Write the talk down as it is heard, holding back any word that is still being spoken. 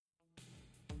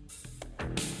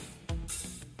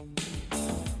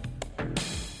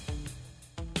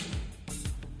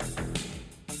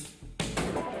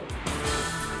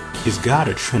Is God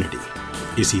a Trinity?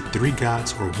 Is he three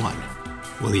gods or one?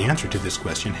 Well, the answer to this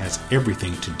question has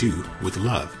everything to do with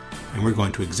love, and we're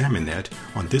going to examine that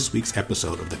on this week's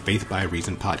episode of the Faith by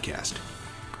Reason podcast.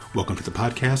 Welcome to the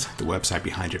podcast. The website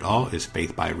behind it all is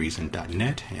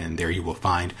faithbyreason.net, and there you will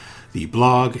find the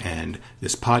blog and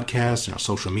this podcast and our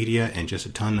social media and just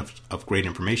a ton of great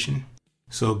information.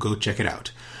 So go check it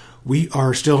out. We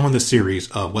are still on the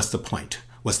series of What's the Point?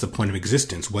 What's the point of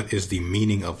existence? What is the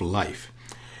meaning of life?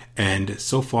 And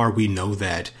so far we know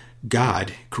that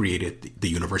God created the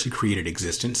universe, he created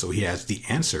existence, so he has the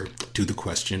answer to the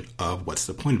question of what's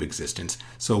the point of existence.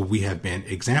 So we have been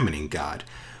examining God.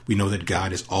 We know that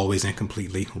God is always and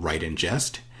completely right and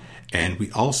just, and we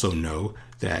also know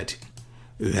that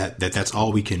that's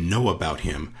all we can know about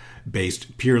him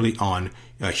based purely on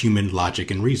human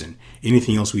logic and reason.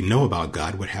 Anything else we know about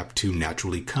God would have to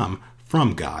naturally come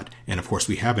from God. And of course,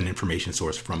 we have an information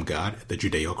source from God, the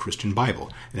Judeo-Christian Bible.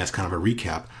 And that's kind of a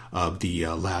recap of the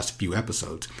last few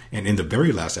episodes. And in the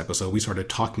very last episode, we started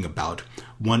talking about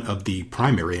one of the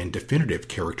primary and definitive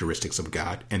characteristics of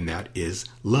God, and that is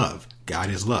love. God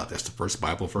is love. That's the first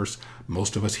Bible verse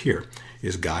most of us hear,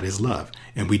 is God is love.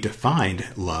 And we defined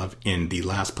love in the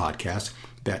last podcast,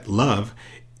 that love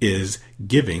is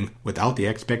giving without the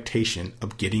expectation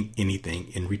of getting anything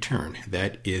in return.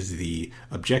 That is the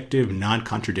objective,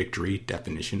 non-contradictory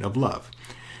definition of love.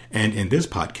 And in this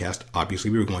podcast,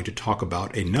 obviously, we were going to talk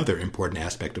about another important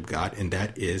aspect of God, and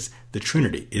that is the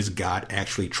Trinity. Is God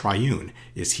actually triune?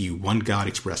 Is he one God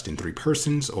expressed in three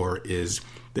persons, or is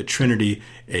the Trinity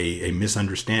a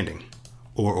misunderstanding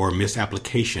or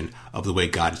misapplication of the way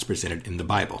God is presented in the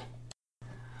Bible?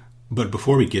 But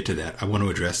before we get to that, I want to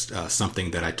address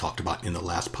something that I talked about in the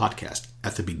last podcast.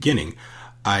 At the beginning,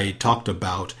 I talked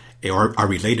about, or I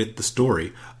related the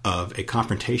story of a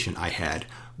confrontation I had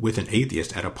with an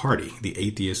atheist at a party. The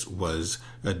atheist was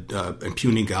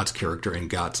impugning God's character and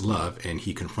God's love, and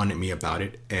he confronted me about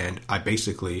it. And I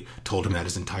basically told him that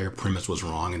his entire premise was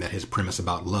wrong, and that his premise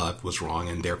about love was wrong,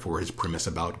 and therefore his premise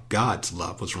about God's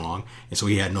love was wrong. And so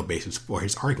he had no basis for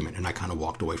his argument, and I kind of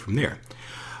walked away from there.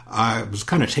 I was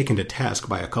kind of taken to task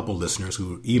by a couple listeners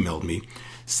who emailed me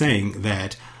saying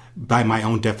that by my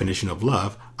own definition of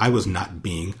love, I was not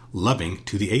being loving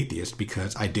to the atheist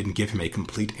because I didn't give him a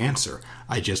complete answer.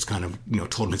 I just kind of,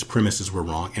 told him his premises were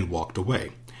wrong and walked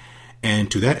away.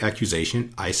 And to that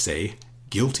accusation, I say,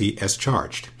 guilty as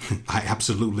charged. I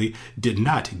absolutely did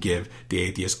not give the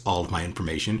atheist all of my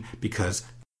information because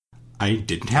I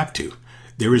didn't have to.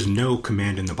 There is no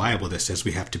command in the Bible that says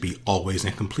we have to be always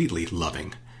and completely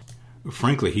loving.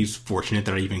 Frankly, he's fortunate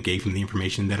that I even gave him the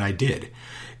information that I did.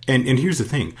 And here's the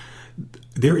thing.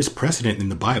 There is precedent in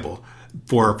the Bible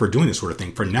for doing this sort of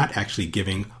thing, for not actually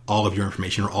giving all of your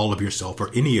information or all of yourself or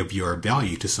any of your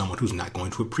value to someone who's not going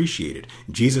to appreciate it.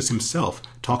 Jesus himself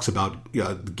talks about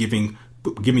giving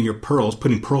your pearls,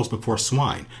 putting pearls before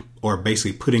swine, or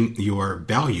basically putting your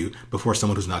value before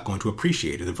someone who's not going to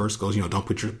appreciate it. The verse goes, don't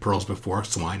put your pearls before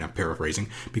swine, I'm paraphrasing,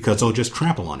 because they'll just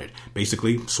trample on it.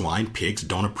 Basically, swine, pigs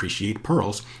don't appreciate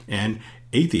pearls, and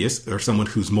atheists, or someone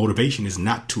whose motivation is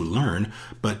not to learn,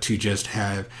 but to just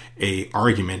have a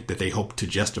argument that they hope to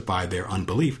justify their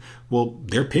unbelief, well,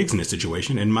 they're pigs in this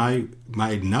situation, and my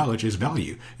knowledge is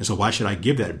value. And so why should I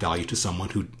give that value to someone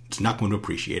who's not going to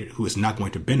appreciate it, who is not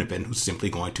going to benefit, and who's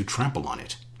simply going to trample on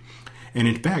it? And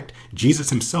in fact, Jesus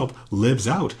himself lives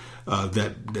out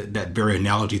that very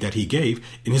analogy that he gave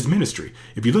in his ministry.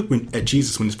 If you look at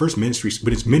Jesus when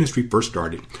his ministry first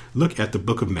started, look at the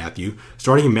book of Matthew.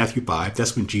 Starting in Matthew 5,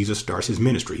 that's when Jesus starts his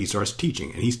ministry. He starts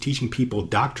teaching, and he's teaching people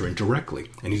doctrine directly.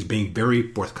 And he's being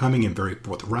very forthcoming and very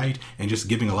forthright and just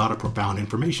giving a lot of profound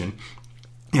information.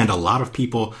 And a lot of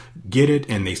people get it,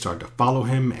 and they start to follow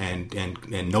him and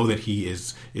know that he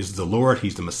is the Lord,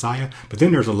 he's the Messiah. But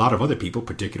then there's a lot of other people,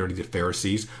 particularly the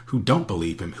Pharisees, who don't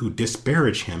believe him, who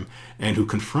disparage him, and who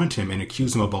confront him and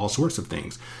accuse him of all sorts of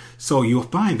things. So you'll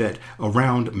find that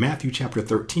around Matthew chapter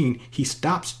 13, he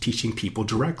stops teaching people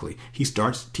directly. He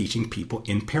starts teaching people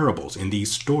in parables, in these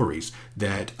stories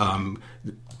that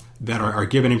are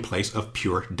given in place of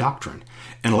pure doctrine.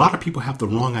 And a lot of people have the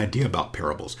wrong idea about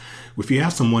parables. If you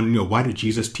ask someone, why did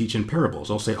Jesus teach in parables?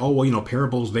 They'll say,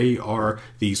 parables, they are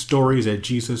these stories that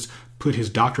Jesus put his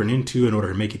doctrine into in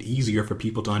order to make it easier for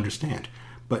people to understand.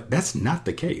 But that's not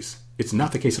the case. It's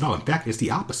not the case at all. In fact, it's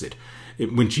the opposite.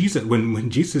 When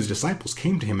Jesus' disciples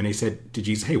came to him and they said to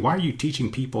Jesus, hey, why are you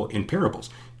teaching people in parables?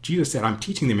 Jesus said, I'm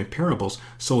teaching them in parables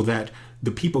so that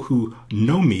the people who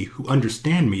know me, who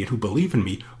understand me, and who believe in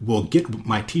me will get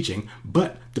my teaching,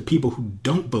 but the people who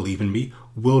don't believe in me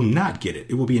will not get it.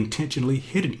 It will be intentionally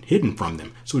hidden from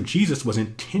them. So Jesus was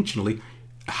intentionally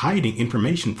hiding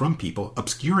information from people,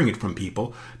 obscuring it from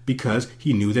people, because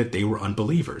he knew that they were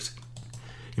unbelievers.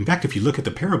 In fact, if you look at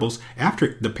the parables,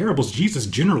 after the parables, Jesus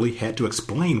generally had to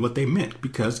explain what they meant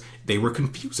because they were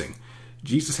confusing.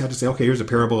 Jesus had to say, okay, here's the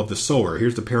parable of the sower.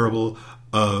 Here's the parable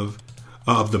of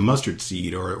the mustard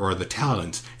seed or the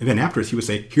talents. And then afterwards, he would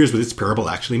say, here's what this parable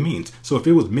actually means. So if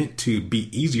it was meant to be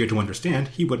easier to understand,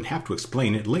 he wouldn't have to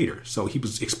explain it later. So he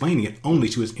was explaining it only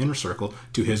to his inner circle,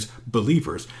 to his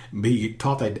believers. But he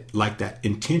taught that like that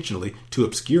intentionally to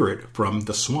obscure it from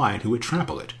the swine who would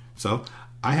trample it. So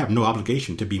I have no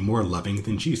obligation to be more loving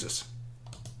than Jesus.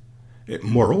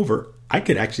 Moreover, I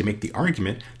could actually make the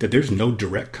argument that there's no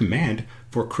direct command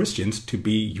for Christians to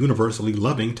be universally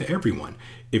loving to everyone.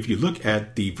 If you look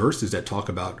at the verses that talk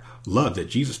about love that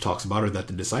Jesus talks about, or that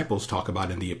the disciples talk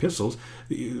about in the epistles,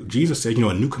 Jesus said,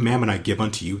 a new commandment I give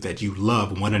unto you, that you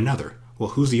love one another.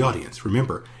 Well, who's the audience?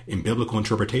 Remember, in biblical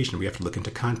interpretation, we have to look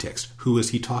into context. Who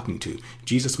is he talking to?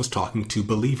 Jesus was talking to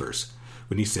believers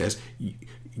when he says,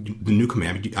 the new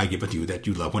commandment I give unto you, that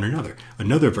you love one another.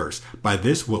 Another verse, by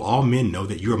this will all men know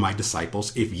that you are my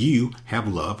disciples, if you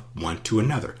have love one to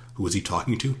another. Who is he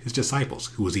talking to? His disciples.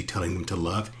 Who is he telling them to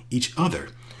love? Each other.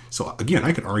 So again,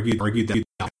 I could argue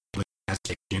that has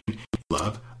taken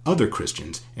love other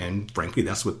Christians. And frankly,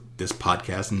 that's what this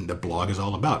podcast and the blog is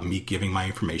all about, me giving my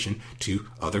information to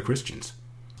other Christians.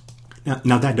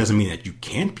 Now that doesn't mean that you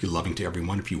can't be loving to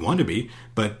everyone if you want to be,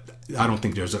 but I don't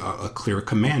think there's a clear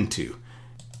command to.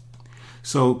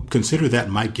 So consider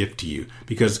that my gift to you,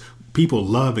 because people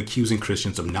love accusing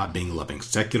Christians of not being loving.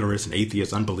 Secularists and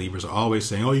atheists, unbelievers are always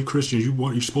saying, oh, you Christians,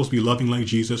 you're supposed to be loving like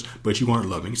Jesus, but you aren't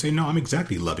loving. You say, no, I'm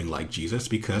exactly loving like Jesus,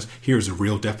 because here's a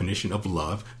real definition of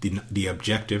love, the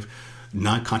objective,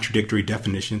 non-contradictory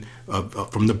definition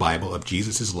from the Bible of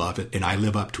Jesus' love, and I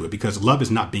live up to it, because love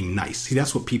is not being nice. See,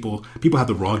 that's what people have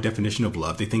the wrong definition of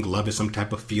love. They think love is some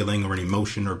type of feeling or an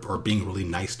emotion or being really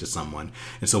nice to someone.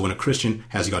 And so when a Christian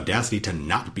has the audacity to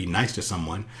not be nice to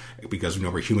someone, because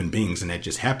we're human beings and that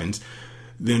just happens,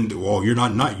 then, well, you're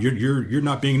not you're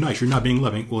not being nice, you're not being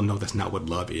loving. Well, no, that's not what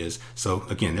love is. So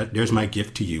again, there's my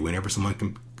gift to you. Whenever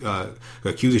someone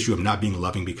accuses you of not being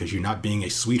loving because you're not being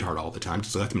a sweetheart all the time,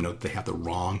 just let them know that they have the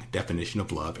wrong definition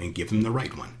of love and give them the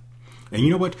right one. And you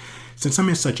know what? Since I'm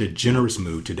in such a generous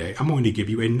mood today, I'm going to give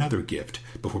you another gift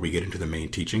before we get into the main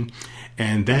teaching,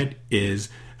 and that is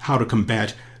how to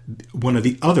combat one of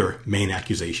the other main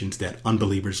accusations that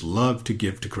unbelievers love to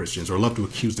give to Christians, or love to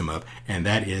accuse them of, and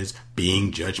that is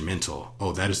being judgmental.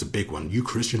 Oh, that is the big one. You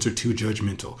Christians are too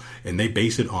judgmental. And they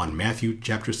base it on Matthew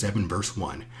chapter 7, verse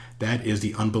 1. That is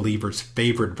the unbeliever's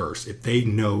favorite verse. If they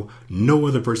know no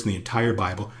other verse in the entire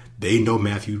Bible, they know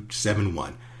Matthew 7,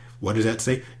 1. What does that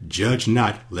say? Judge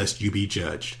not, lest you be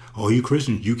judged. Oh, you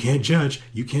Christians, you can't judge.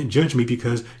 You can't judge me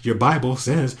because your Bible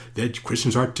says that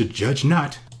Christians are to judge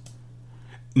not.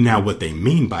 Now, what they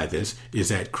mean by this is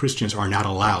that Christians are not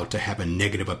allowed to have a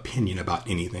negative opinion about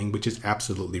anything, which is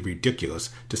absolutely ridiculous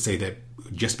to say that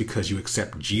just because you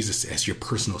accept Jesus as your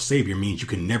personal savior means you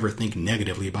can never think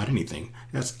negatively about anything.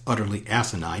 That's utterly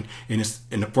asinine, and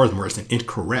furthermore, it's an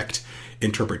incorrect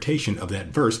interpretation of that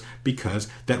verse, because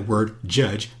that word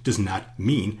judge does not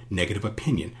mean negative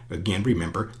opinion. Again,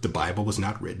 remember, the Bible was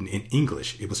not written in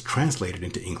English. It was translated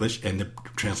into English, and the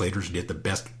translators did the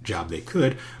best job they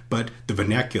could, but the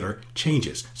vernacular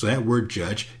changes. So that word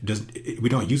judge, we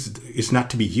don't use it. It's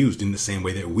not to be used in the same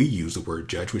way that we use the word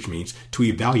judge, which means to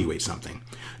evaluate something.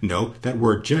 No, that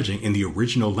word judging in the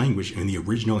original language, in the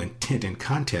original intent and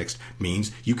context,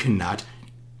 means you cannot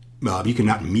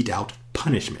mete out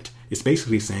punishment. It's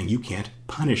basically saying you can't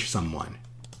punish someone,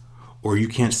 or you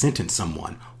can't sentence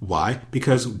someone. Why?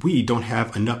 Because we don't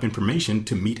have enough information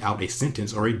to mete out a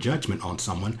sentence or a judgment on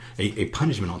someone, a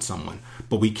punishment on someone.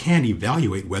 But we can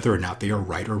evaluate whether or not they are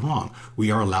right or wrong. We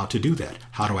are allowed to do that.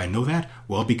 How do I know that?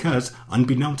 Well, because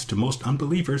unbeknownst to most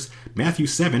unbelievers, Matthew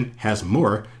 7 has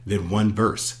more than one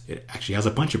verse. It actually has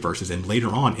a bunch of verses. And later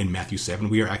on in Matthew 7,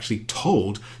 we are actually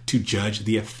told to judge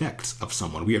the effects of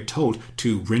someone. We are told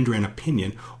to render an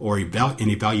opinion or an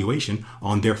evaluation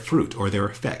on their fruit or their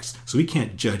effects. So we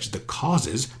can't judge the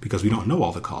causes because we don't know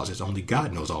all the causes. Only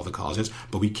God knows all the causes,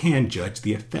 but we can judge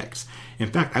the effects.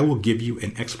 In fact, I will give you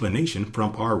an explanation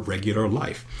from our regular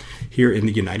life. Here in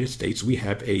the United States, we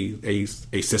have a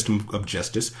system of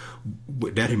justice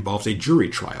that involves a jury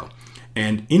trial.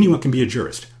 And anyone can be a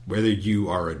jurist. Whether you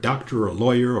are a doctor or a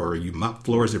lawyer or you mop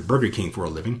floors at Burger King for a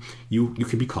living, you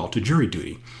can be called to jury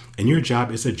duty. And your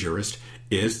job as a jurist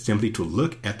is simply to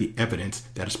look at the evidence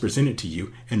that is presented to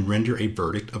you and render a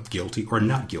verdict of guilty or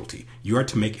not guilty. You are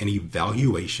to make an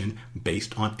evaluation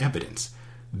based on evidence.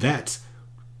 That's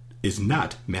is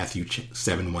not Matthew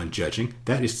 7:1 judging.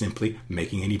 That is simply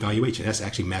making an evaluation. That's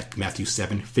actually Matthew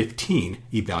 7:15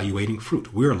 evaluating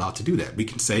fruit. We're allowed to do that. We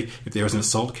can say, if there's an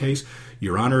assault case,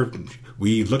 Your Honor,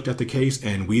 we looked at the case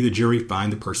and we, the jury,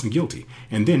 find the person guilty.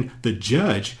 And then the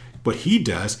judge, what he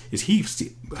does is he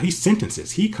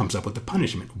sentences. He comes up with the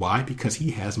punishment. Why? Because he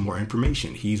has more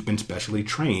information. He's been specially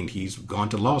trained. He's gone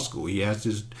to law school. He has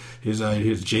his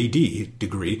JD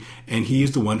degree, and he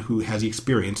is the one who has the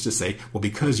experience to say, well,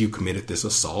 because you committed this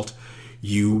assault,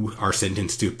 you are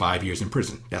sentenced to 5 years in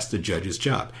prison. That's the judge's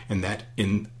job. And that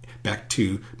back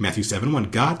to Matthew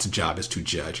 7:1, God's job is to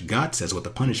judge. God says what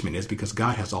the punishment is because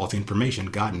God has all the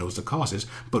information. God knows the causes,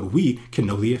 but we can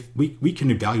we can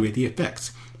evaluate the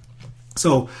effects.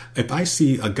 So if I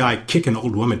see a guy kick an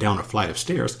old woman down a flight of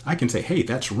stairs, I can say, hey,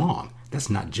 that's wrong. That's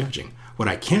not judging. What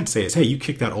I can't say is, hey, you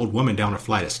kicked that old woman down a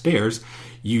flight of stairs,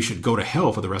 you should go to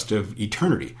hell for the rest of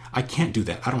eternity. I can't do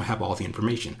that. I don't have all the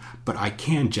information, but I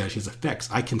can judge his effects.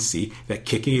 I can see that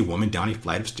kicking a woman down a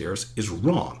flight of stairs is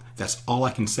wrong. That's all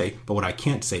I can say. But what I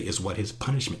can't say is what his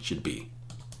punishment should be,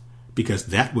 because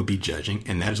that would be judging,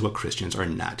 and that is what Christians are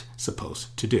not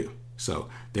supposed to do. So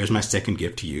there's my second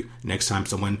gift to you. Next time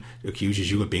someone accuses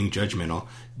you of being judgmental,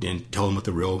 then tell them what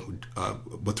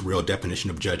the real definition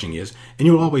of judging is. And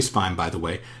you'll always find, by the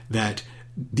way, that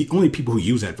the only people who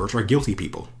use that verse are guilty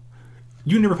people.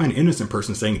 You never find an innocent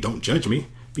person saying, don't judge me,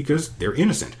 because they're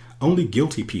innocent. Only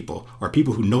guilty people, or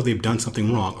people who know they've done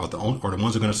something wrong, are the ones who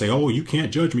are going to say, oh, you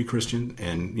can't judge me, Christian.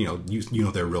 And, you know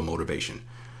their real motivation.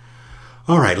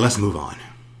 All right, let's move on.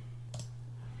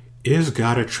 Is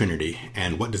God a Trinity,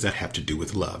 and what does that have to do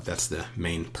with love? That's the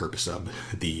main purpose of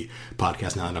the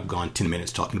podcast, now that I've gone 10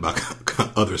 minutes talking about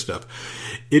other stuff.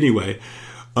 Anyway,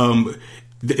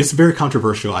 it's a very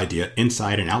controversial idea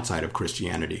inside and outside of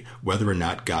Christianity, whether or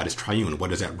not God is triune.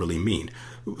 What does that really mean?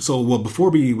 So,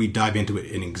 before we dive into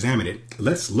it and examine it,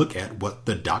 let's look at what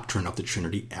the doctrine of the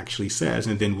Trinity actually says,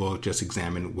 and then we'll just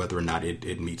examine whether or not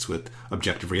it meets with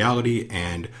objective reality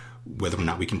and whether or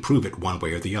not we can prove it one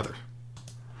way or the other.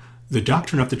 The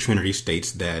doctrine of the Trinity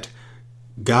states that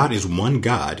God is one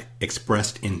God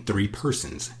expressed in three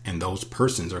persons, and those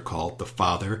persons are called the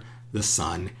Father, the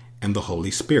Son, and the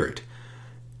Holy Spirit.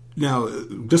 Now,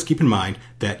 just keep in mind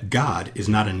that God is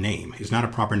not a name. It's not a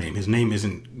proper name. His name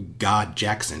isn't God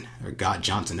Jackson or God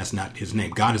Johnson. That's not his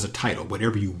name. God is a title.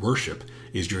 Whatever you worship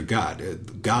is your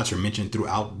God. Gods are mentioned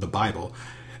throughout the Bible.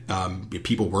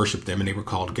 People worship them and they were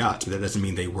called gods, but that doesn't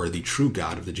mean they were the true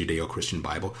God of the Judeo-Christian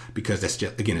Bible, because that's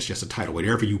just, again, it's just a title.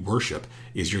 Whatever you worship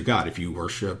is your God. If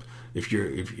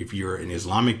you're an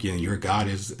Islamic, your God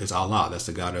is Allah. That's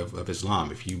the God of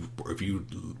Islam. If you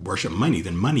worship money,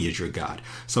 then money is your God.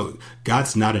 So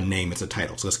God's not a name, it's a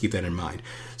title. So let's keep that in mind.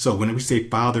 So when we say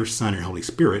Father, Son, and Holy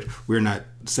Spirit, we're not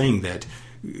saying that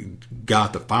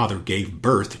God the Father gave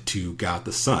birth to God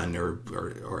the Son, or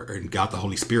God the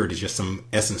Holy Spirit is just some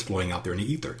essence flowing out there in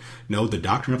the ether. No, the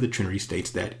doctrine of the Trinity states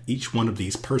that each one of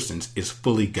these persons is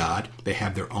fully God. They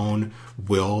have their own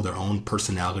will, their own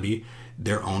personality,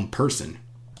 their own person.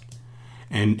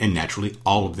 And naturally,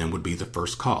 all of them would be the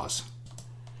first cause.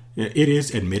 It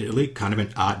is admittedly kind of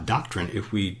an odd doctrine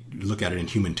if we look at it in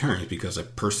human terms, because a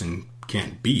person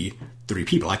can't be three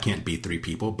people. I can't be three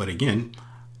people, but again,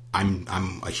 I'm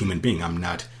a human being. I'm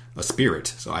not a spirit,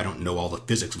 so I don't know all the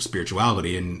physics of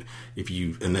spirituality. And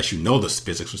unless you know the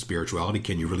physics of spirituality,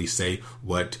 can you really say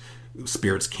what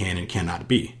spirits can and cannot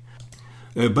be?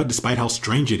 But despite how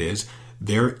strange it is,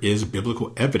 there is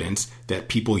biblical evidence that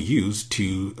people use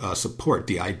to support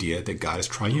the idea that God is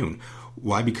triune.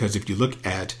 Why? Because if you look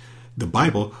at the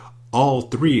Bible, all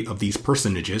three of these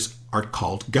personages are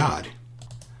called God.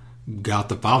 God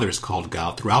the Father is called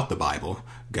God throughout the Bible.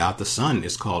 God the Son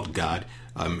is called God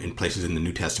in places in the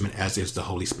New Testament, as is the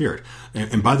Holy Spirit.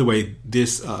 And by the way,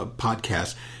 this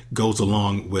podcast goes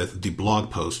along with the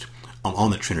blog post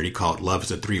on the Trinity called Love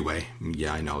is a Three-Way.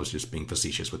 Yeah, I know, I was just being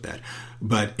facetious with that.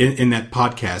 But in that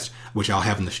podcast, which I'll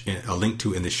have a link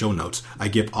to in the show notes, I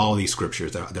give all these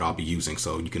scriptures that I'll be using,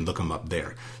 so you can look them up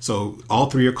there. So all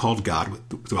three are called God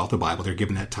throughout the Bible. They're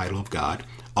given that title of God.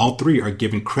 All three are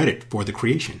given credit for the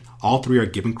creation. All three are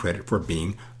given credit for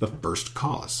being the first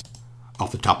cause.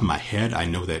 Off the top of my head, I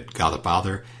know that God the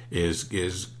Father is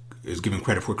given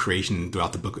credit for creation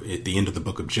throughout the book. At the end of the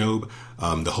book of Job,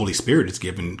 the Holy Spirit is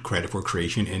given credit for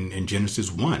creation in Genesis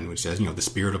 1, which says, the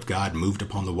Spirit of God moved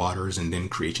upon the waters, and then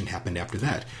creation happened after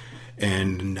that.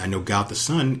 And I know God the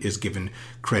Son is given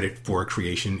credit for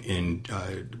creation in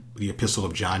the Epistle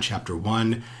of John chapter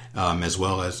 1, as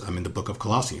well as in the book of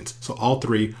Colossians. So all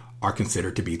three are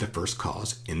considered to be the first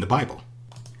cause in the Bible.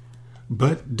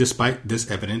 But despite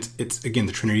this evidence,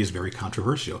 the Trinity is very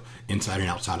controversial inside and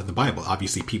outside of the Bible.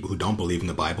 Obviously, people who don't believe in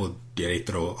the Bible, they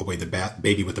throw away the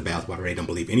baby with the bathwater. They don't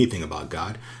believe anything about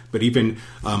God. But even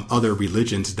other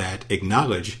religions that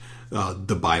acknowledge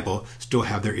the Bible still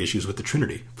have their issues with the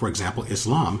Trinity. For example,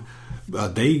 Islam,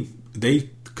 they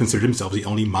consider themselves the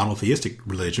only monotheistic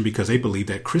religion because they believe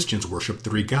that Christians worship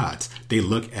three gods. They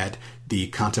look at the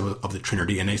concept of the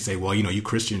Trinity and they say, well, you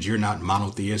Christians, you're not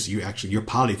monotheists, you're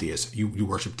polytheists, you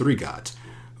worship three gods.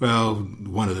 Well,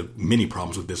 one of the many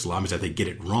problems with Islam is that they get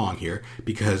it wrong here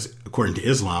because according to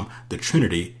Islam, the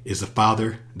Trinity is the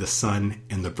Father, the Son,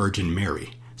 and the Virgin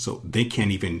Mary. So they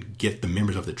can't even get the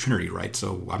members of the Trinity right.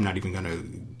 So I'm not even going to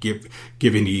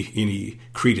give any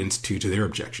credence to their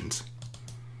objections.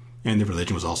 And the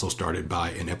religion was also started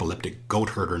by an epileptic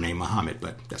goat herder named Muhammad,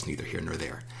 but that's neither here nor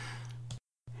there.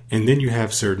 And then you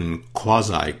have certain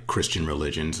quasi-Christian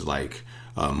religions like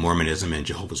Mormonism and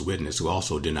Jehovah's Witness who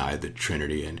also deny the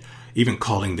Trinity. And even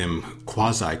calling them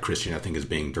quasi-Christian, I think, is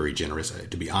being very generous.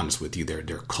 To be honest with you, they're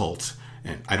cults.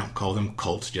 And I don't call them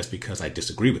cults just because I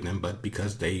disagree with them, but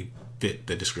because they fit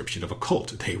the description of a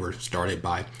cult. They were started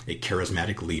by a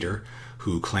charismatic leader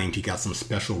who claimed he got some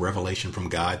special revelation from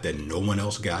God that no one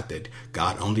else got, that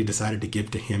God only decided to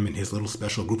give to him and his little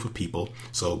special group of people.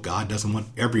 So God doesn't want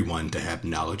everyone to have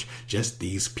knowledge, just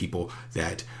these people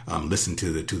that listen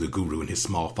to the guru and his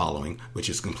small following, which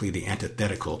is completely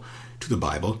antithetical to the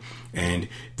Bible. And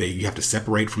you have to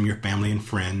separate from your family and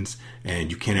friends, and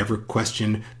you can't ever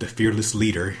question the fearless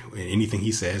leader. Anything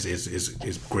he says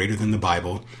is greater than the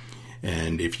Bible.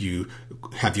 And if you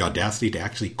have the audacity to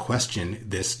actually question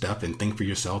this stuff and think for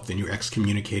yourself, then you're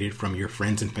excommunicated from your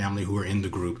friends and family who are in the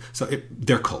group. So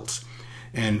they're cults.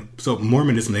 And so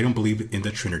Mormonism, they don't believe in the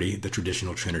Trinity, the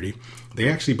traditional Trinity. They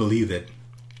actually believe that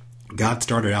God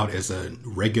started out as a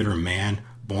regular man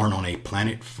born on a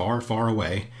planet far, far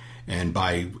away. And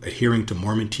by adhering to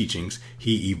Mormon teachings,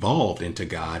 he evolved into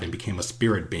God and became a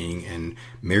spirit being and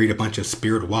married a bunch of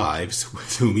spirit wives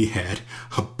with whom he had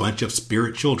a bunch of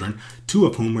spirit children, two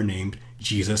of whom were named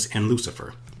Jesus and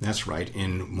Lucifer. That's right.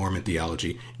 In Mormon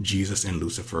theology, Jesus and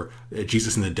Lucifer,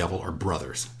 Jesus and the devil are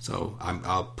brothers. So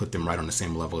I'll put them right on the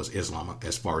same level as Islam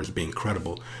as far as being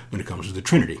credible when it comes to the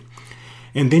Trinity.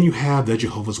 And then you have the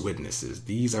Jehovah's Witnesses.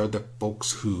 These are the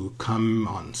folks who come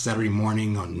on Saturday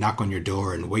morning and knock on your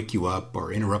door and wake you up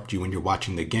or interrupt you when you're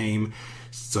watching the game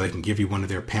so they can give you one of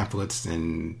their pamphlets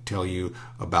and tell you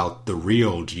about the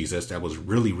real Jesus that was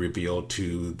really revealed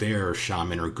to their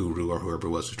shaman or guru or whoever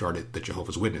it was who started the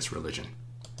Jehovah's Witness religion.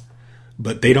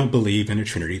 But they don't believe in a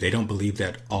Trinity. They don't believe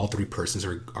that all three persons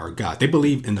are God. They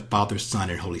believe in the Father, Son,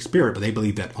 and Holy Spirit, but they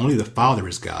believe that only the Father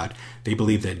is God. They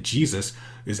believe that Jesus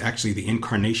is actually the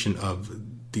incarnation of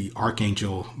the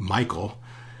Archangel Michael,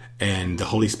 and the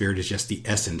Holy Spirit is just the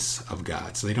essence of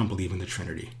God. So they don't believe in the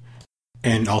Trinity.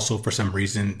 And also, for some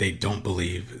reason, they don't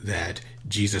believe that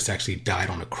Jesus actually died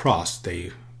on a cross.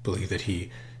 They believe that he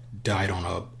died on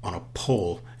a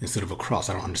pole instead of a cross.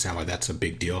 I don't understand why that's a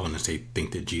big deal unless they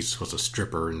think that Jesus was a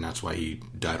stripper and that's why he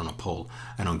died on a pole.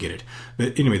 I don't get it.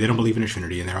 But anyway, they don't believe in a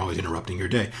Trinity and they're always interrupting your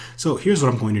day. So here's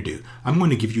what I'm going to do. I'm going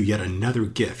to give you yet another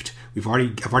gift. I've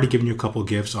already given you a couple of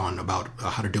gifts on about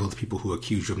how to deal with people who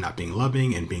accuse you of not being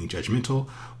loving and being judgmental.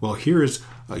 Well, here's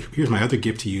my other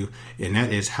gift to you, and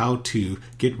that is how to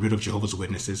get rid of Jehovah's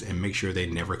Witnesses and make sure they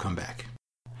never come back.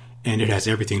 And it has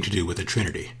everything to do with the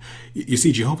Trinity. You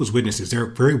see, Jehovah's Witnesses, they're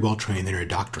very well trained in their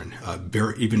doctrine,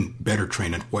 even better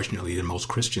trained, unfortunately, than most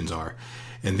Christians are.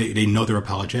 And they know their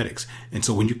apologetics. And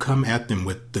so when you come at them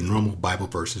with the normal Bible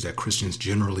verses that Christians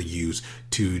generally use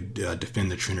to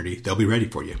defend the Trinity, they'll be ready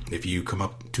for you. If you come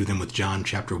up to them with John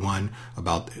chapter 1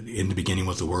 about in the beginning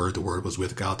was the Word was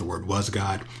with God, the Word was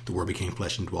God, the Word became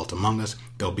flesh and dwelt among us,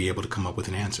 they'll be able to come up with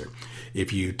an answer.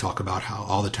 If you talk about how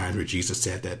all the times where Jesus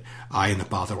said that I and the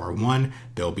Father are one,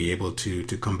 they'll be able to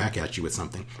come back at you with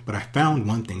something. But I found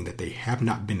one thing that they have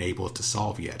not been able to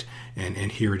solve yet, and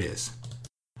here it is.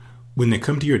 When they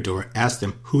come to your door, ask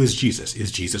them, who is Jesus?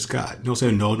 Is Jesus God? They'll say,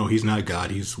 no, he's not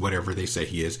God. He's whatever they say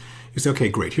he is. You say, okay,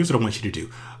 great. Here's what I want you to do.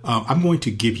 I'm going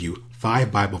to give you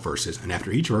 5 Bible verses. And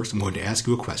after each verse, I'm going to ask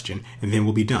you a question, and then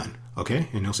we'll be done. Okay?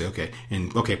 And they'll say, okay.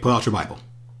 And okay, pull out your Bible.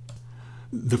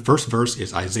 The first verse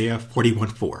is Isaiah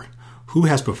 41:4. Who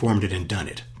has performed it and done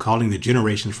it, calling the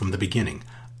generations from the beginning?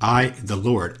 I, the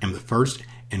Lord, am the first,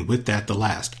 and with that the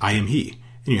last. I am he.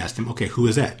 And you ask them, okay, who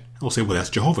is that? They'll say, well, that's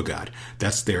Jehovah God.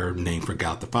 That's their name for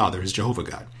God the Father is Jehovah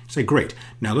God. You say, great.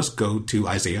 Now let's go to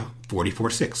Isaiah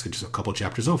 44:6, just a couple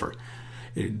chapters over.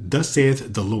 Thus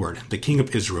saith the Lord, the King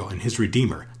of Israel and his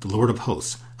Redeemer, the Lord of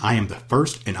hosts. I am the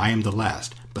first and I am the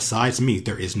last. Besides me,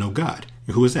 there is no God.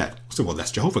 And who is that? So, well,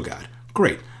 that's Jehovah God.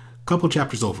 Great. Couple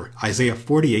chapters over, Isaiah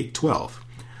 48:12.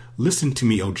 Listen to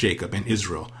me, O Jacob and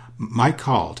Israel. My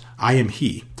called, I am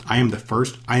he. I am the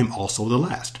first, I am also the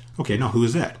last. Okay, now who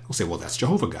is that? We'll say, well, that's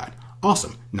Jehovah God.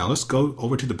 Awesome. Now let's go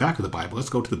over to the back of the Bible. Let's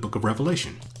go to the book of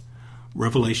Revelation.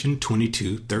 Revelation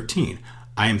 22:13.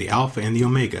 I am the Alpha and the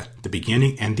Omega, the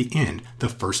beginning and the end, the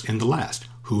first and the last.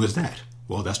 Who is that?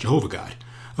 Well, that's Jehovah God.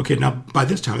 Okay, now by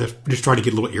this time, they're just trying to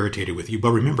get a little irritated with you.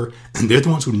 But remember, they're the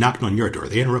ones who knocked on your door.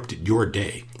 They interrupted your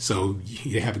day. So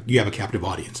you have a captive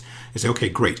audience. They say, okay,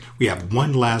 great. We have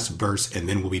one last verse and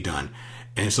then we'll be done.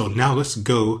 And so now let's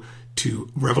go to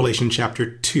Revelation chapter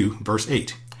 2, verse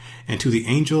 8. And to the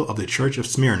angel of the church of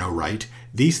Smyrna write,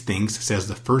 these things says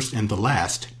the first and the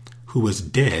last, who was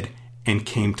dead and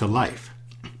came to life.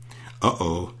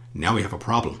 Uh-oh, now we have a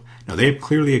problem. Now they have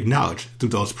clearly acknowledged through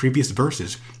those previous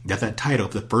verses that title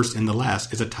of the first and the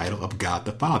last is a title of God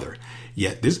the Father.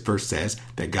 Yet this verse says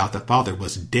that God the Father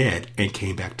was dead and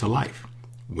came back to life.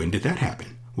 When did that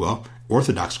happen? Well,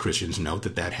 Orthodox Christians know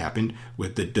that happened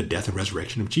with the death and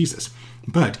resurrection of Jesus.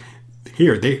 But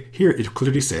here it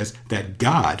clearly says that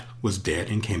God was dead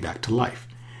and came back to life.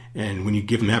 And when you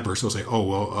give them that verse, they'll say, oh,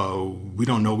 well, we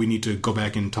don't know. We need to go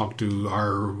back and talk to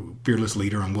our fearless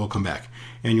leader and we'll come back.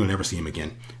 And you'll never see him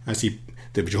again. I see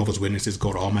the Jehovah's Witnesses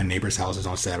go to all my neighbors' houses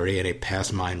on Saturday and they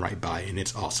pass mine right by, and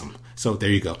it's awesome. So there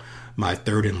you go. My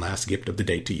third and last gift of the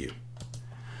day to you.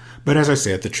 But as I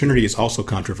said, the Trinity is also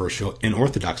controversial in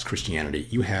Orthodox Christianity.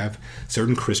 You have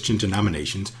certain Christian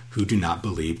denominations who do not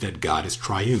believe that God is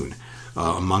triune.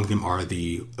 Among them are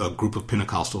the group of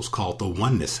Pentecostals called the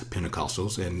Oneness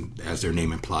Pentecostals, and as their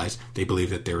name implies, they believe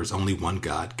that there is only one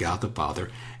God, God the Father,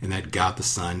 and that God the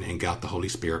Son and God the Holy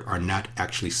Spirit are not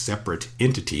actually separate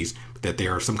entities, but that they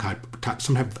are some type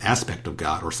of aspect of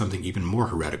God or something even more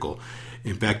heretical.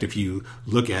 In fact, if you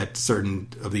look at certain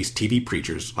of these TV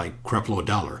preachers like Creflo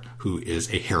Dollar, who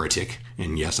is a heretic,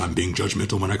 and yes, I'm being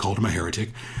judgmental when I called him a heretic,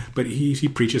 but he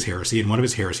preaches heresy, and one of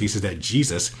his heresies is that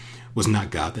Jesus was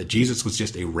not God, that Jesus was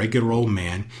just a regular old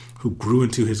man who grew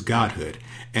into his godhood.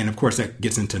 And of course, that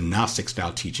gets into Gnostic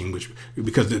style teaching,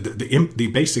 because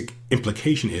the basic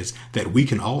implication is that we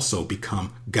can also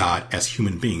become God as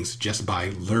human beings just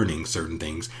by learning certain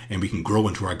things, and we can grow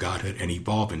into our godhood and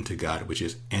evolve into God, which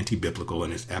is anti-biblical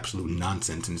and is absolute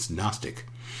nonsense and it's Gnostic.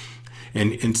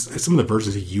 And some of the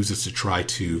verses he uses to try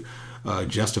to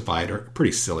justify it are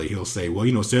pretty silly. He'll say, well,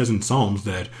 it says in Psalms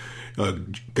that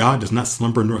God does not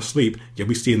slumber nor sleep, yet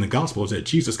we see in the Gospels that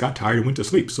Jesus got tired and went to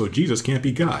sleep, so Jesus can't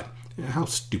be God. How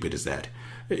stupid is that?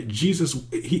 Jesus,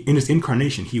 in his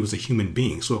incarnation, he was a human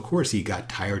being, so of course he got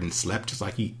tired and slept, just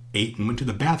like he ate and went to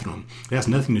the bathroom. It has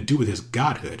nothing to do with his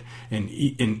godhood, and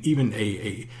even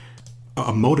a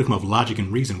modicum of logic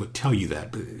and reason would tell you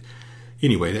that. But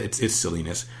anyway, it's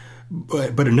silliness.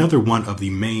 But another one of the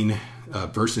main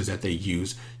verses that they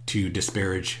use to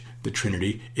disparage the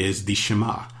Trinity is the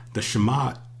Shema. The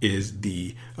Shema is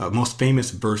the most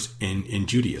famous verse in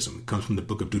Judaism. It comes from the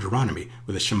book of Deuteronomy,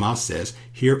 where the Shema says,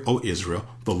 "Hear, O Israel,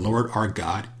 the Lord our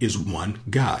God is one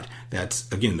God." That's,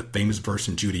 again, the famous verse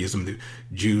in Judaism. The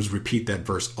Jews repeat that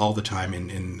verse all the time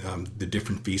in the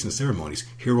different feasts and ceremonies.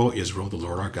 "Hear, O Israel, the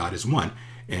Lord our God is one."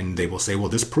 And they will say, well,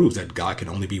 this proves that God can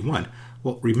only be one.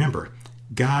 Well, remember,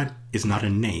 God is not a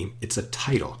name, it's a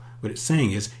title. What it's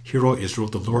saying is, "Hear, O Israel,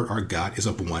 the Lord our God is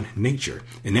of one nature."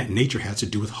 And that nature has to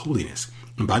do with holiness.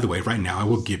 And by the way, right now I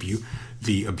will give you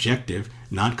the objective,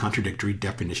 non-contradictory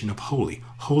definition of holy.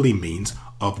 Holy means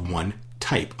of one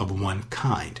type, of one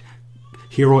kind.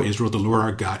 "Hear, O Israel, the Lord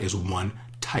our God is one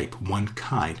type, one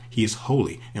kind." He is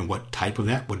holy. And what type of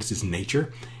that? What is his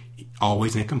nature?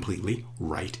 Always and completely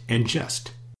right and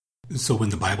just. So when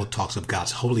the Bible talks of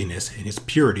God's holiness and his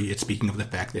purity, it's speaking of the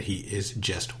fact that he is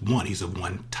just one. He's of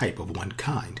one type, of one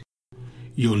kind.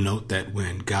 You'll note that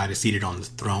when God is seated on the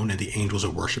throne and the angels are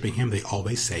worshiping him, they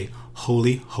always say,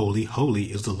 "Holy, holy,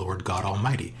 holy is the Lord God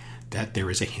Almighty." That there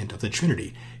is a hint of the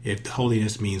Trinity. If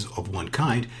holiness means of one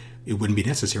kind, it wouldn't be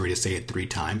necessary to say it 3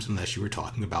 times unless you were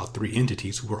talking about 3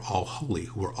 entities who were all holy,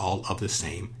 who were all of the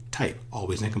same type,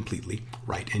 always and completely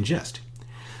right and just.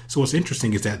 So what's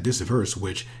interesting is that this verse,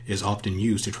 which is often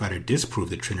used to try to disprove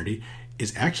the Trinity,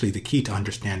 is actually the key to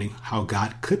understanding how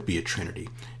God could be a Trinity.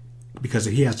 Because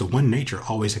if he has the one nature,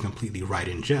 always and completely right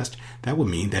and just, that would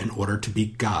mean that in order to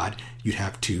be God, you'd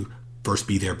have to first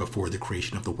be there before the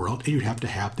creation of the world, and you'd have to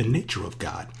have the nature of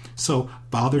God. So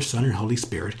Father, Son, and Holy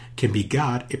Spirit can be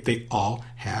God if they all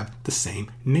have the same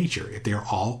nature, if they are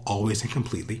all always and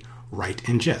completely right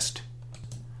and just.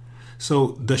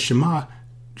 So the Shema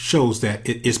shows that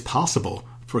it is possible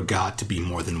for God to be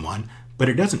more than one, but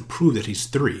it doesn't prove that he's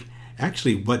 3.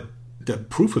 Actually, what the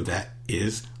proof of that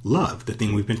is love, the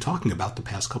thing we've been talking about the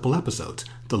past couple episodes.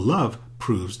 The love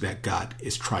proves that God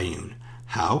is triune.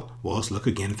 How? Well, let's look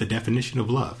again at the definition of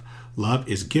love. Love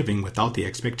is giving without the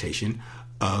expectation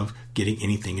of getting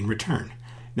anything in return.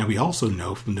 Now, we also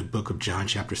know from the book of John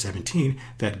chapter 17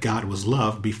 that God was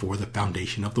love before the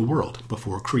foundation of the world,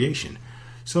 before creation.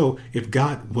 So if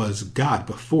God was God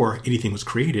before anything was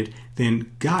created,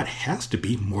 then God has to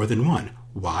be more than one.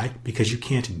 Why? Because you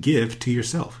can't give to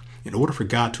yourself. In order for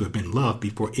God to have been love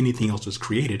before anything else was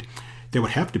created, there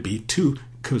would have to be two,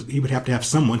 because he would have to have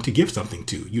someone to give something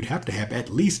to. You'd have to have at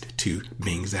least two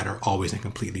beings that are always and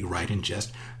completely right and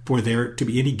just for there to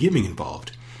be any giving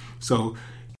involved. So,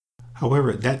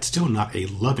 however, that's still not a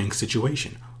loving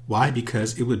situation. Why?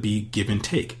 Because it would be give and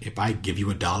take. If I give you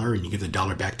 $1 and you give the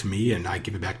dollar back to me and I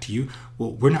give it back to you,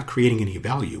 well, we're not creating any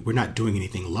value. We're not doing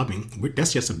anything loving.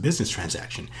 That's just a business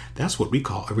transaction. That's what we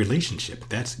call a relationship.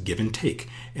 That's give and take.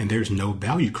 And there's no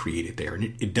value created there.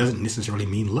 And it doesn't necessarily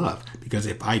mean love, because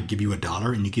if I give you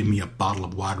 $1 and you give me a bottle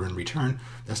of water in return,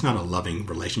 that's not a loving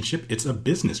relationship. It's a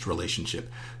business relationship.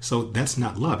 So that's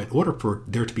not love. In order for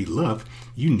there to be love,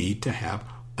 you need to have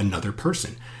another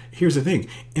person. Here's the thing.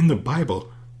 In the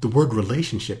Bible, the word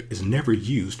relationship is never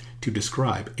used to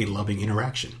describe a loving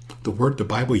interaction. The word the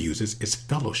Bible uses is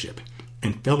fellowship,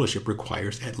 and fellowship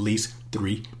requires at least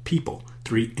 3 people,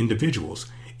 3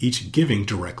 individuals, each giving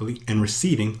directly and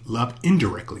receiving love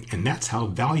indirectly, and that's how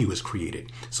value is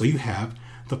created. So you have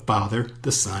the Father,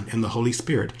 the Son, and the Holy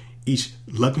Spirit, each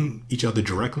loving each other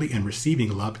directly and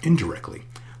receiving love indirectly.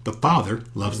 The Father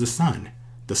loves the Son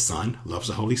loves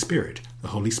the Holy Spirit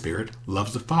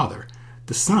loves the Father.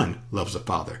 The Son loves the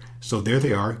Father. So there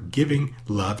they are, giving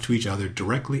love to each other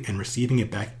directly and receiving it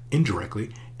back indirectly,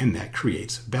 and that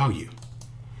creates value.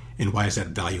 And why is that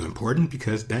value important?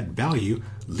 Because that value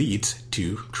leads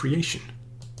to creation.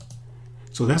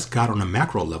 So that's God on a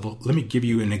macro level. Let me give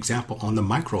you an example on the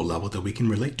micro level that we can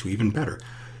relate to even better.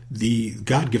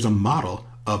 God gives a model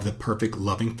of the perfect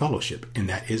loving fellowship, and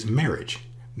that is marriage.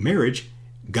 Marriage,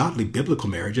 godly biblical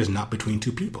marriage, is not between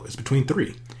 2 people. It's between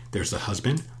 3. There's the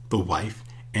husband, the wife,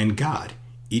 and God,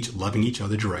 each loving each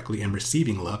other directly and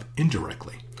receiving love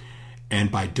indirectly.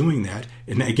 And by doing that,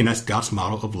 and again, that's God's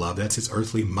model of love. That's his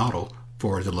earthly model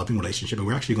for the loving relationship. And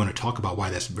we're actually going to talk about why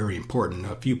that's very important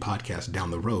a few podcasts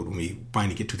down the road when we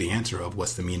finally get to the answer of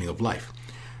what's the meaning of life.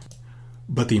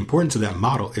 But the importance of that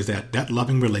model is that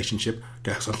loving relationship,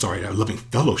 that loving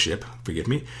fellowship,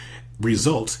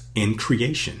 results in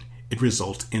creation. It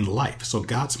results in life. So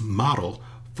God's model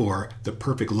for the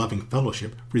perfect loving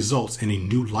fellowship results in a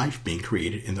new life being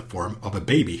created in the form of a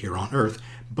baby here on earth,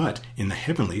 but in the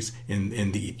heavenlies, in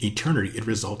the eternity, it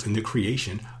results in the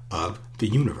creation of the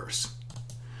universe.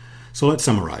 So let's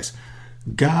summarize.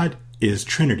 God is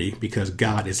Trinity because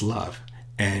God is love,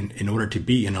 and in order to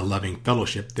be in a loving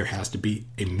fellowship, there has to be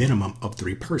a minimum of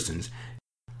 3 persons.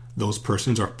 Those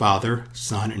persons are Father,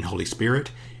 Son, and Holy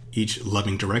Spirit, each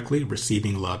loving directly,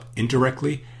 receiving love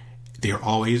indirectly. They are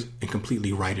always and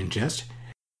completely right and just.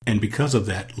 And because of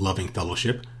that loving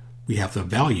fellowship, we have the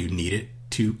value needed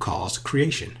to cause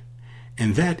creation.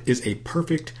 And that is a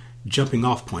perfect jumping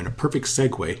off point, a perfect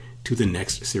segue to the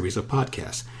next series of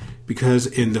podcasts. Because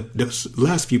in the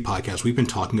last few podcasts, we've been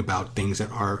talking about things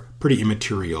that are pretty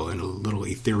immaterial and a little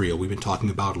ethereal. We've been talking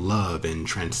about love and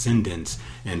transcendence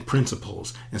and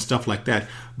principles and stuff like that.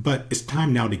 But it's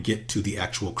time now to get to the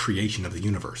actual creation of the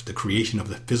universe, the creation of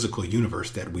the physical universe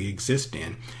that we exist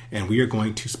in. And we are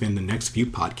going to spend the next few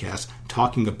podcasts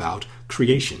talking about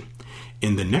creation.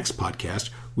 In the next podcast,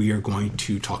 we are going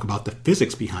to talk about the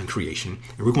physics behind creation.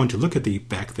 And we're going to look at the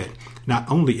fact that not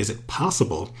only is it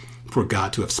possible for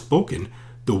God to have spoken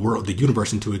the world, the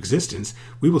universe into existence,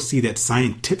 we will see that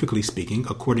scientifically speaking,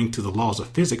 according to the laws of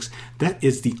physics, that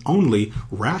is the only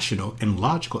rational and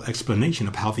logical explanation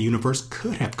of how the universe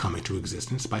could have come into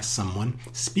existence, by someone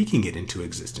speaking it into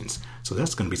existence. So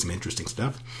that's going to be some interesting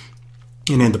stuff.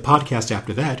 And in the podcast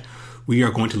after that, we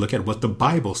are going to look at what the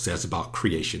Bible says about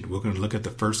creation. We're going to look at the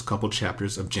first couple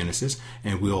chapters of Genesis,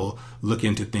 and we'll look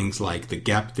into things like the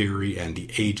gap theory and the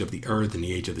age of the earth and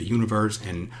the age of the universe,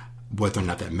 and whether or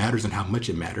not that matters and how much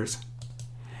it matters.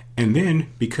 And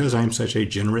then, because I'm such a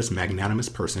generous, magnanimous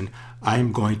person,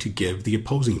 I'm going to give the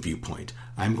opposing viewpoint.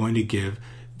 I'm going to give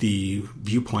the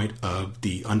viewpoint of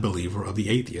the unbeliever, of the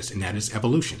atheist, and that is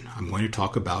evolution. I'm going to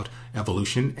talk about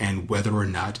evolution and whether or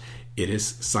not it is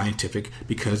scientific,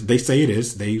 because they say it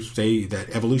is. They say that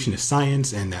evolution is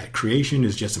science and that creation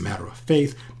is just a matter of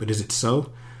faith. But is it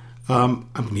so? I'm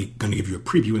going to give you a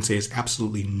preview and say it's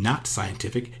absolutely not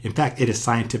scientific. In fact, it is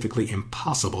scientifically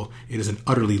impossible. It is an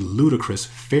utterly ludicrous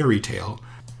fairy tale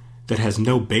that has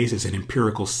no basis in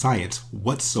empirical science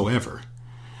whatsoever.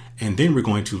 And then we're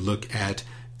going to look at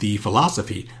the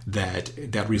philosophy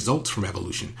that results from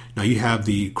evolution. Now you have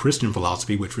the Christian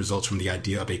philosophy, which results from the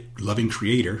idea of a loving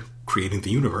creator creating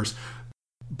the universe.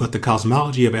 But the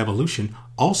cosmology of evolution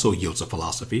also yields a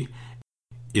philosophy,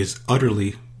 is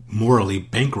utterly morally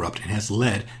bankrupt, and has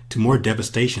led to more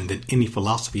devastation than any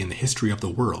philosophy in the history of the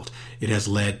world. It has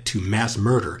led to mass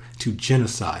murder, to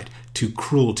genocide, to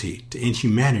cruelty, to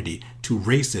inhumanity, to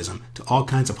racism, to all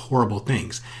kinds of horrible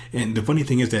things. And the funny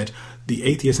thing is that the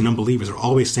atheists and unbelievers are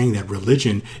always saying that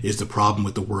religion is the problem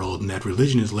with the world and that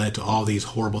religion has led to all these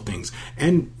horrible things.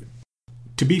 And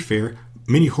to be fair,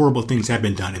 many horrible things have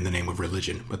been done in the name of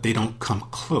religion, but they don't come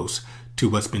close to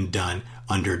what's been done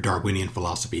under Darwinian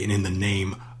philosophy and in the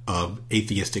name of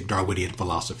atheistic Darwinian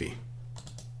philosophy.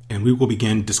 And we will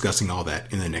begin discussing all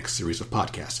that in the next series of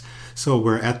podcasts. So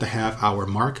we're at the half-hour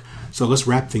mark, so let's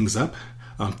wrap things up.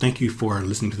 Thank you for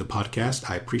listening to the podcast.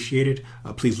 I appreciate it.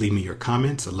 Please leave me your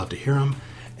comments. I'd love to hear them.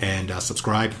 And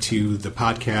subscribe to the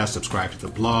podcast, subscribe to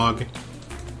the blog,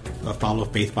 follow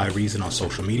Faith by Reason on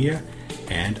social media,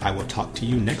 and I will talk to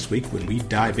you next week when we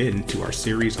dive into our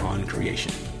series on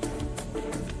creation.